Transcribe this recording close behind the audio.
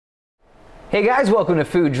Hey guys, welcome to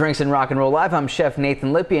Food, Drinks, and Rock and Roll Live. I'm Chef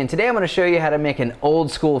Nathan Lippy, and today I'm going to show you how to make an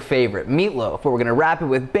old school favorite, meatloaf, where we're going to wrap it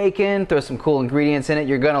with bacon, throw some cool ingredients in it.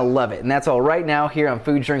 You're going to love it. And that's all right now here on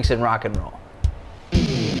Food, Drinks, and Rock and Roll.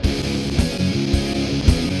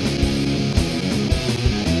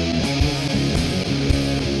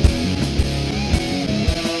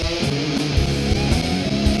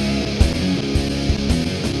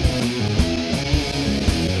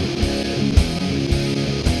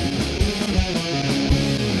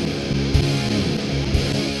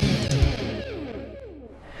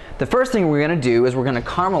 The first thing we're going to do is we're going to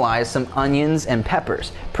caramelize some onions and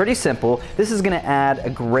peppers. Pretty simple. This is going to add a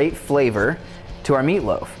great flavor to our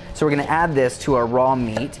meatloaf. So we're going to add this to our raw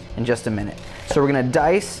meat in just a minute. So we're going to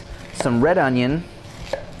dice some red onion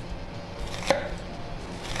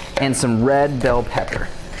and some red bell pepper.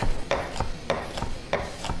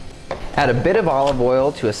 Add a bit of olive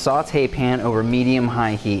oil to a saute pan over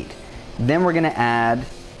medium-high heat. Then we're going to add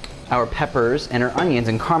our peppers and our onions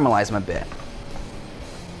and caramelize them a bit.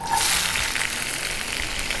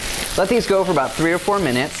 Let these go for about 3 or 4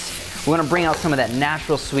 minutes. We're going to bring out some of that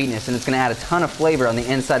natural sweetness, and it's going to add a ton of flavor on the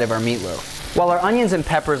inside of our meatloaf. While our onions and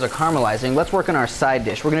peppers are caramelizing, let's work on our side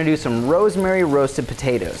dish. We're going to do some rosemary roasted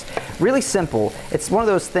potatoes. Really simple. It's one of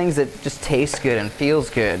those things that just tastes good and feels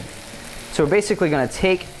good. So we're basically going to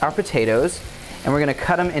take our potatoes and we're going to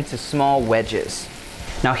cut them into small wedges.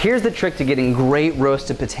 Now here's the trick to getting great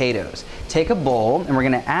roasted potatoes. Take a bowl and we're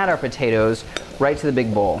going to add our potatoes right to the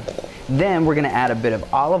big bowl. Then we're going to add a bit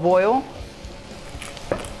of olive oil,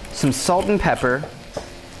 some salt and pepper,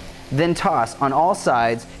 then toss on all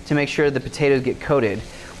sides to make sure the potatoes get coated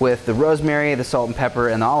with the rosemary, the salt and pepper,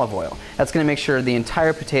 and the olive oil. That's going to make sure the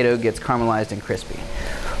entire potato gets caramelized and crispy.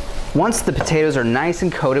 Once the potatoes are nice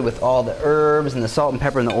and coated with all the herbs and the salt and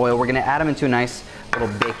pepper and the oil, we're going to add them into a nice little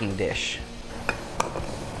baking dish.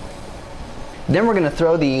 Then we're going to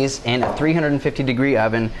throw these in a 350-degree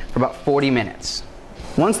oven for about 40 minutes.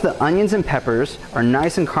 Once the onions and peppers are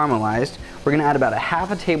nice and caramelized, we're going to add about a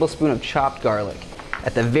half a tablespoon of chopped garlic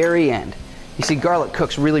at the very end. You see, garlic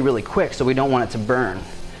cooks really quick, so we don't want it to burn.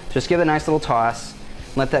 Just give it a nice little toss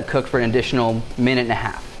and let that cook for an additional minute and a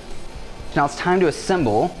half. Now it's time to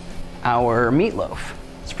assemble our meatloaf.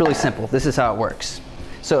 It's really simple. This is how it works.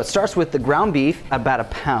 So it starts with the ground beef, about 1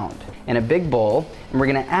 pound, in a big bowl, and we're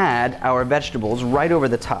going to add our vegetables right over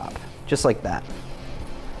the top, just like that.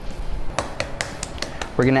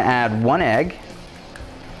 We're going to add 1 egg,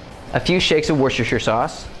 a few shakes of Worcestershire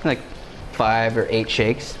sauce, like 5 or 8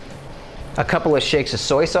 shakes, a couple of shakes of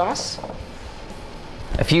soy sauce,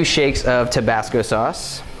 a few shakes of Tabasco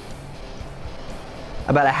sauce,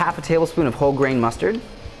 about a half a tablespoon of whole grain mustard,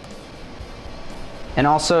 and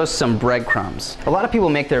also some breadcrumbs. A lot of people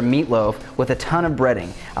make their meatloaf with a ton of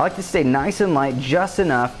breading. I like to stay nice and light, just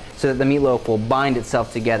enough so that the meatloaf will bind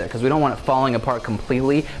itself together, because we don't want it falling apart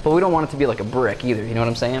completely, but we don't want it to be like a brick either, you know what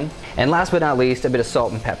I'm saying? And last but not least, a bit of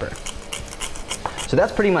salt and pepper. So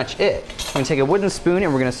that's pretty much it. We're going to take a wooden spoon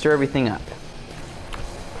and we're going to stir everything up.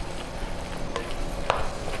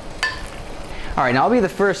 Alright, now I'll be the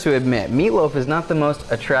first to admit, meatloaf is not the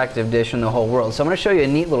most attractive dish in the whole world, so I'm going to show you a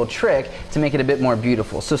neat little trick to make it a bit more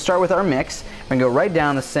beautiful. So start with our mix. We're going to go right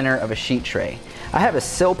down the center of a sheet tray. I have a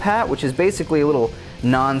Silpat, which is basically a little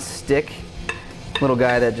non-stick little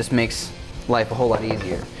guy that just makes life a whole lot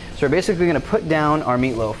easier. So we're basically going to put down our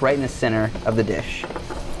meatloaf right in the center of the dish.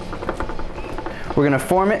 We're going to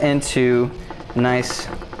form it into a nice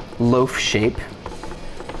loaf shape,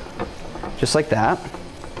 just like that.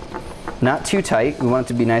 Not too tight, we want it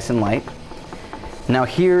to be nice and light. Now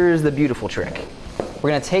here's the beautiful trick. We're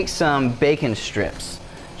going to take some bacon strips,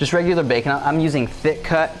 just regular bacon. I'm using thick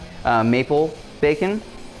cut maple bacon, and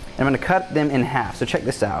I'm going to cut them in half. So check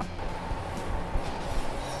this out.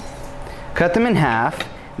 Cut them in half,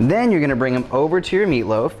 then you're going to bring them over to your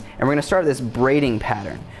meatloaf, and we're going to start this braiding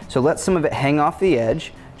pattern. So let some of it hang off the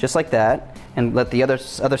edge, just like that, and let the other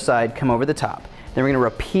side come over the top. Then we're going to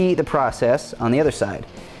repeat the process on the other side.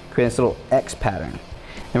 Create this little X pattern.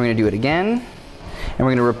 Then we're going to do it again, and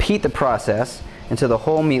we're going to repeat the process until the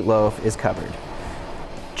whole meatloaf is covered.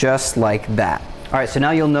 Just like that. Alright, so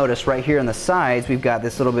now you'll notice right here on the sides we've got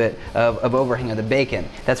this little bit of overhang of the bacon.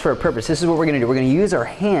 That's for a purpose. This is what we're going to do. We're going to use our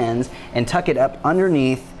hands and tuck it up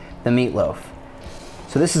underneath the meatloaf.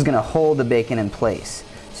 So this is going to hold the bacon in place.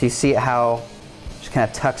 So you see how it just kind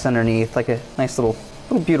of tucks underneath like a nice little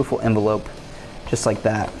beautiful envelope. Just like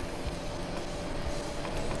that.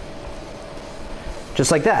 Just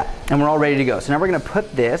like that, and we're all ready to go. So now we're going to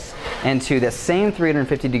put this into the same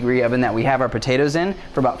 350-degree oven that we have our potatoes in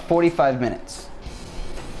for about 45 minutes.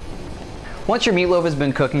 Once your meatloaf has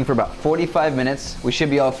been cooking for about 45 minutes, we should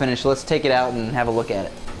be all finished. Let's take it out and have a look at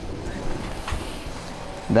it.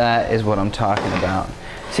 That is what I'm talking about.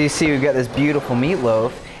 So you see we've got this beautiful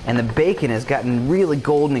meatloaf, and the bacon has gotten really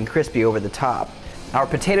golden and crispy over the top. Our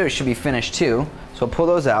potatoes should be finished too, so we'll pull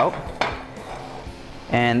those out.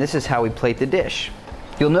 And this is how we plate the dish.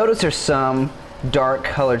 You'll notice there's some dark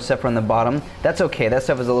colored stuff on the bottom. That's okay, that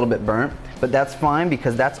stuff is a little bit burnt, but that's fine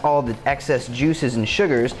because that's all the excess juices and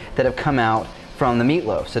sugars that have come out from the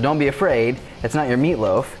meatloaf. So don't be afraid, it's not your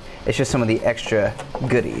meatloaf, it's just some of the extra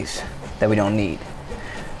goodies that we don't need.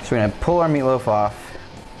 So we're gonna pull our meatloaf off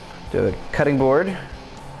to a cutting board.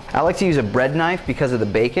 I like to use a bread knife because of the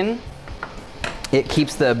bacon. It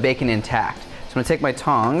keeps the bacon intact. So I'm gonna take my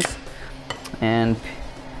tongs and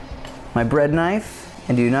my bread knife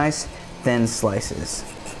and do nice thin slices.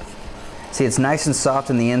 See, it's nice and soft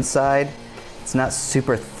on the inside. It's not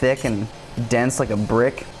super thick and dense like a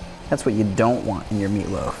brick. That's what you don't want in your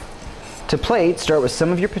meatloaf. To plate, start with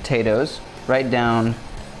some of your potatoes right down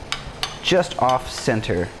just off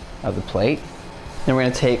center of the plate. Then we're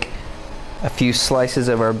gonna take a few slices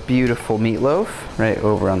of our beautiful meatloaf right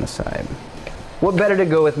over on the side. What better to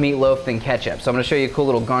go with meatloaf than ketchup? So I'm gonna show you a cool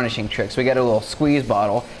little garnishing trick. So we got a little squeeze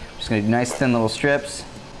bottle. Just gonna do nice thin little strips.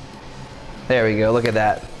 There we go, look at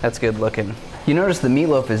that. That's good looking. You notice the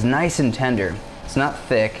meatloaf is nice and tender. It's not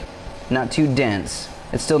thick, not too dense.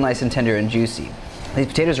 It's still nice and tender and juicy. These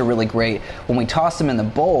potatoes are really great. When we toss them in the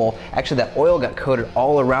bowl, actually that oil got coated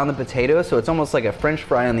all around the potato, so it's almost like a French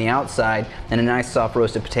fry on the outside and a nice soft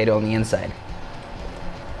roasted potato on the inside.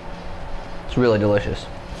 It's really delicious.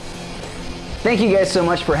 Thank you guys so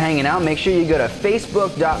much for hanging out. Make sure you go to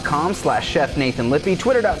facebook.com/chefnathanlippy,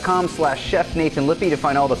 twitter.com/chefnathanlippy to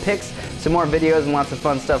find all the pics, some more videos, and lots of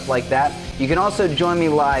fun stuff like that. You can also join me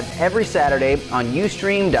live every Saturday on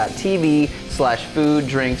ustream.tv/food,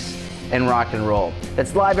 drinks, and rock and roll.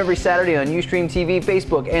 That's live every Saturday on Ustream TV,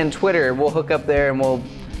 Facebook, and Twitter. We'll hook up there and we'll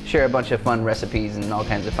share a bunch of fun recipes and all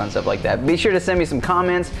kinds of fun stuff like that. Be sure to send me some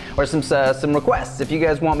comments or some requests. If you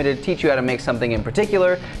guys want me to teach you how to make something in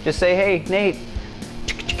particular, just say, hey, Nate,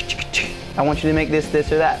 I want you to make this,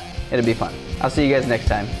 this, or that. It'll be fun. I'll see you guys next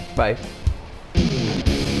time. Bye.